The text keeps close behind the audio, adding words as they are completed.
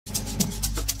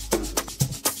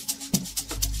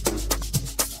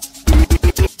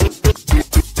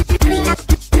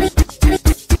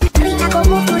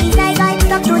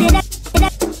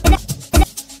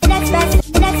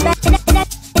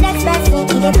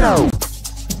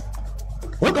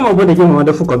Welcome aboard again, my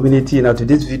wonderful community. Now,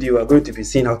 today's video, we're going to be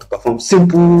seeing how to perform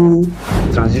simple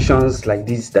transitions like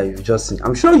this that you've just seen.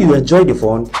 I'm sure you enjoyed the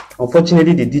fun.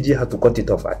 Unfortunately, the DJ had to cut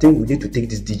it off. I think we need to take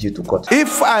this DJ to court.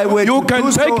 If I were you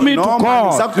can take me to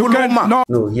court.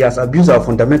 No, he has abused our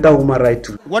fundamental human right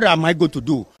to. What am I going to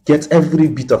do? Get every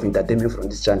bit of entertainment from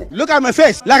this channel. Look at my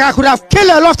face, like I could have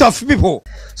killed a lot of people.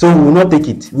 So we will not take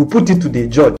it. We'll put it to the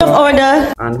judge.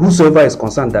 Order. And whosoever is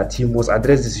concerned that he must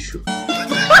address this issue.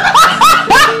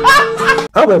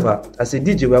 However, as a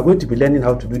DJ, we are going to be learning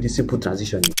how to do this simple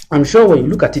transition. I'm sure when you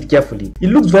look at it carefully, it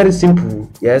looks very simple.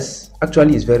 Yes,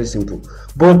 actually it's very simple.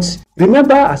 But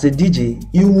remember, as a DJ,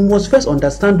 you must first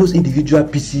understand those individual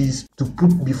pieces to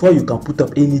put before you can put up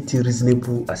anything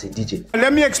reasonable as a DJ.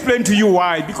 Let me explain to you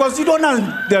why. Because you don't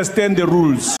understand the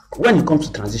rules. When it comes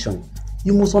to transition,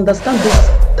 you must understand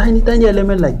those tiny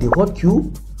elements like the hot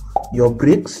cue, your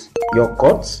breaks, your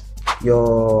cuts,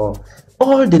 your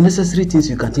all the necessary things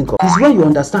you can think of. It's when you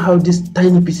understand how these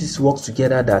tiny pieces work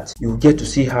together that you get to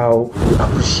see how you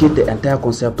appreciate the entire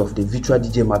concept of the virtual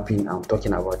DJ mapping I'm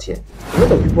talking about here. A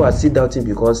lot of people are still doubting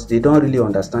because they don't really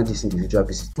understand these individual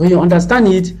pieces. When you understand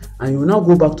it, and you now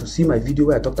go back to see my video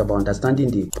where I talked about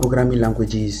understanding the programming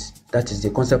languages, that is the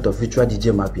concept of virtual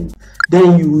DJ mapping,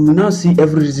 then you will now see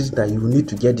every reason that you need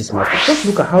to get this mapping. Just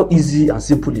look at how easy and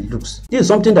simple it looks. This is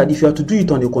something that if you have to do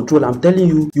it on your control, I'm telling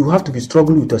you, you have to be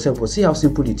struggling with yourself, but see how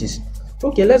simple it is.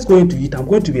 Okay, let's go into it. I'm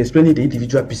going to be explaining the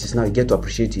individual pieces now. You get to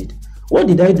appreciate it. What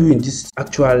did I do in this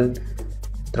actual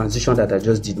transition that I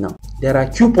just did now? There are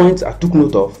cue points I took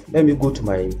note of. Let me go to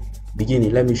my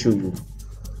beginning. Let me show you.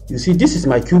 You see, this is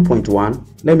my cue point 1.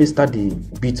 Let me start the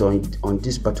beat on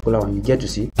this particular one. You get to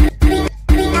see.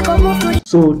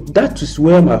 So that is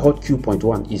where my hot cue point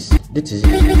 1 is. This is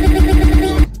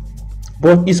it.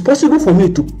 But it's possible for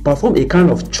me to perform a kind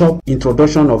of chop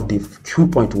introduction of the cue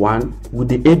point 1 with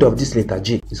the aid of this letter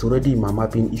J. It's already in my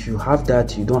mapping. If you have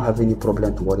that, you don't have any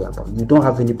problem to worry about. You don't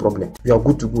have any problem. You are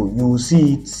good to go. You will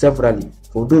see it severally.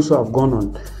 For those who have gone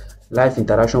on live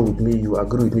interaction with me, you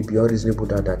agree with me beyond reasonable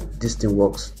doubt that this thing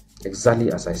works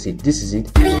exactly as I said. This is it.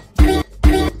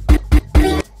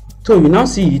 So you now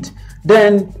see it.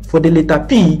 Then for the letter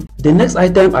P, the next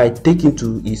item I take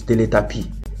into is the letter P.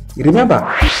 Remember,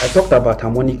 I talked about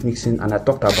harmonic mixing and I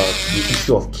talked about the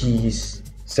issue of keys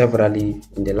severally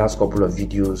in the last couple of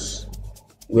videos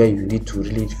where you need to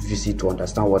really visit to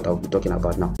understand what I'll be talking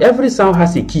about now. Every sound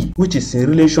has a key which is in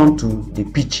relation to the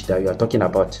pitch that you are talking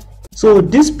about. So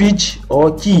this pitch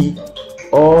or key,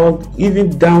 or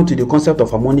even down to the concept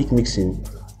of harmonic mixing,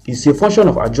 is a function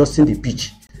of adjusting the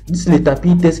pitch. This letter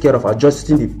P takes care of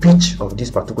adjusting the pitch of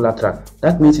this particular track.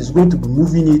 That means it's going to be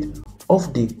moving it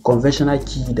off the conventional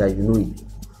key that you know it.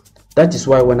 That is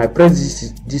why when I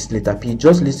press this letter P,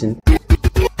 just listen.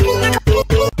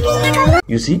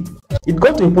 You see, it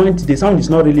got to a point the sound is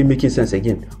not really making sense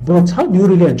again. But how do you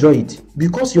really enjoy it?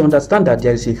 Because you understand that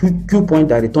there is a cue point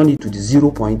that returns it to the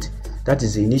 0 point. That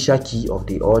is the initial key of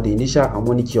the initial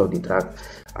harmonic key of the track,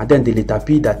 and then the letter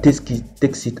P that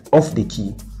takes it off the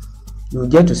key. You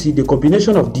get to see the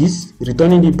combination of this,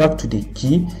 returning it back to the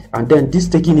key, and then this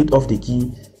taking it off the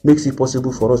key makes it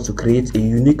possible for us to create a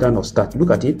unique kind of start. Look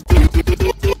at it.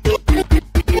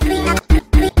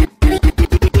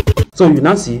 So you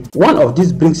now see one of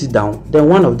these brings it down, then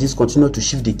one of these continues to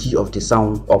shift the key of the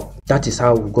sound up. That is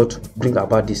how we got to bring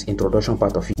about this introduction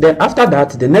part of it. Then after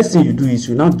that, the next thing you do is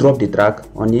you now drop the track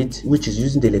on it, which is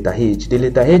using the letter H. The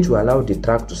letter H will allow the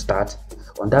track to start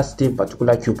on that same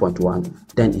particular cue point 1,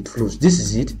 then it flows. This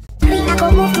is it.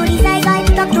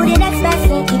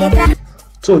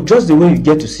 So just the way you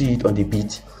get to see it on the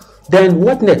beat. Then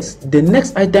what next? The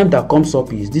next item that comes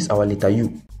up is this our letter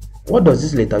U. What does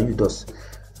this letter U does?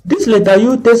 This letter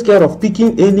U takes care of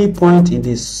picking any point in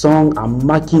the song and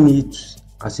marking it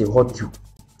as a hot cue.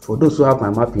 For those who have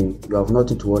my mapping, you have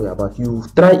nothing to worry about. You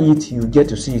try it, you get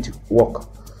to see it work.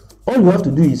 All you have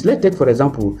to do is, let's take for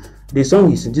example, the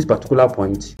song is in this particular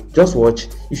point. Just watch.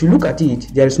 If you look at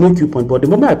it, there is no cue point, but the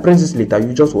moment I press this letter,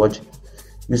 you just watch.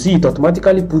 You see it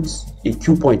automatically puts a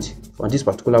cue point on this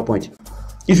particular point.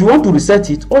 If you want to reset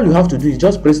it, all you have to do is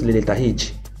just press the letter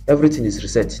H. Everything is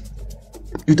reset.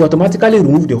 It automatically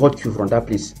remove the hot cue from that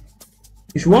place.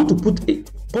 If you want to put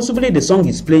possibly the song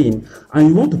is playing and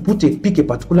you want to pick a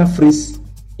particular phrase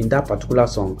in that particular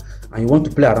song and you want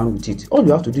to play around with it, all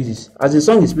you have to do is, as the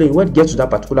song is playing, when it gets to that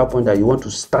particular point that you want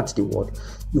to start the word,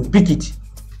 you pick it.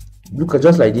 Look at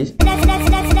just like this.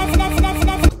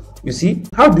 You see,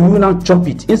 how do you now chop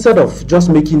it instead of just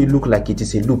making it look like it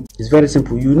is a loop? It's very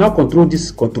simple. You now control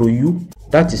this Control U,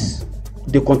 that is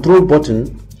the control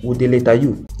button. with the letter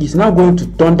U, it's now going to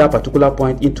turn that particular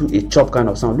point into a chop kind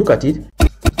of sound. Look at it.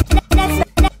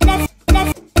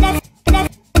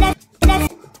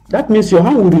 That means your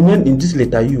hand will remain in this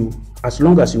letter U as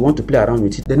long as you want to play around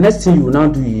with it. The next thing you will now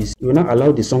do is you will now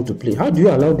allow the song to play. How do you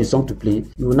allow the song to play?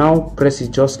 You will now press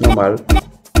it just normal.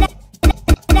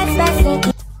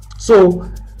 So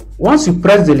once you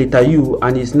press the letter U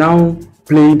and it's now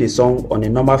playing the song on a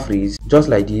normal phrase, just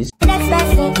like this,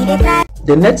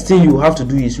 the next thing you have to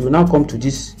do is you will now come to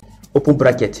this open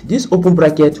bracket. This open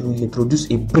bracket will introduce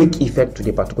a break effect to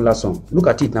the particular song. Look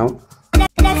at it now.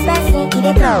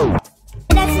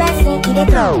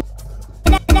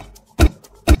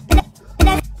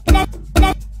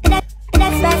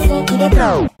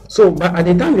 So but at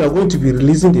the time you are going to be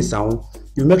releasing the sound,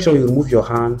 you make sure you remove your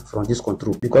hand from this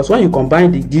control, because when you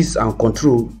combine this and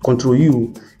control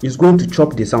U, it's going to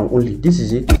chop the sound only. This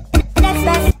is it.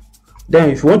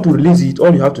 Then if you want to release it,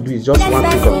 all you have to do is just one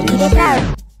click of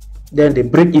this. Then the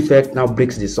break effect now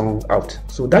breaks the song out.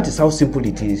 So that is how simple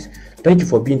it is. Thank you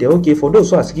for being there. Okay, for those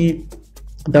who are still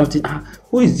doubting,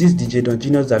 who is this DJ Don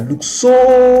Genius that looks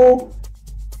so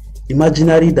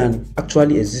imaginary than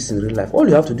actually exists in real life? All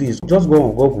you have to do is just go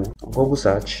on Google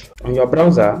search on your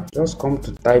browser, just come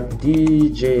to type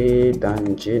DJ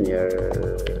Don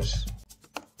Genius.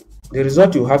 The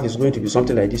result you have is going to be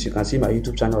something like this. You can see my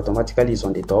YouTube channel automatically is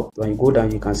on the top. When you go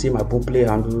down, you can see my Boomplay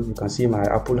handle, you can see my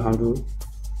Apple handle.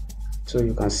 So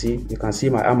you can see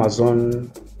my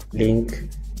Amazon link.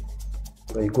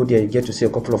 When you go there, you get to see a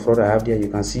couple of products I have there. You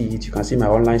can see it. You can see my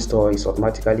online store is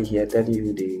automatically here telling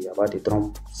you about the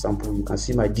drum sample. You can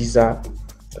see my Deezer.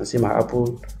 You can see my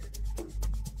Apple.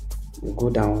 You go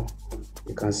down,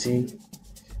 you can see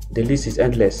the list is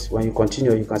endless. When you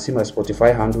continue, you can see my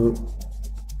Spotify handle.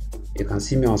 You can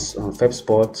see me on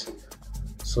FebSpot.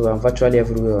 So I'm virtually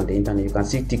everywhere on the internet. You can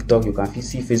see TikTok. You can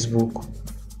see Facebook.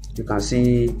 You can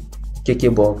see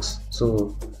KKBox.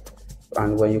 So,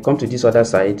 and when you come to this other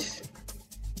side,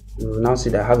 you will now see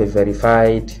that I have a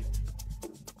verified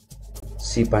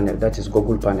C panel, that is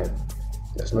Google panel.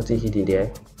 There's nothing hidden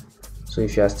there. So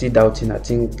if you are still doubting, I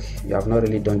think you have not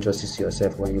really done justice to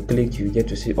yourself. When you click, you get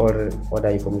to see all other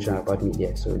information about me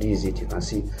here. So this is it. You can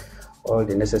see all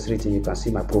the necessary things. You can see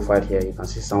my profile here. You can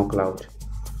see SoundCloud.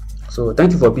 So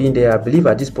thank you for being there. I believe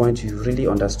at this point you've really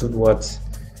understood what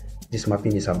this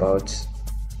mapping is about.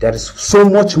 There is so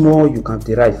much more you can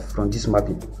derive from this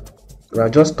mapping. We are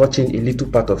just touching a little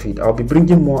part of it. I'll be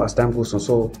bringing more as time goes on.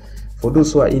 So for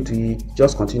those who are into it,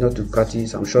 just continue to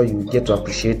practice. I'm sure you will get to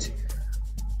appreciate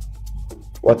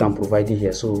what I'm providing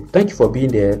here. So thank you for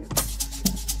being there.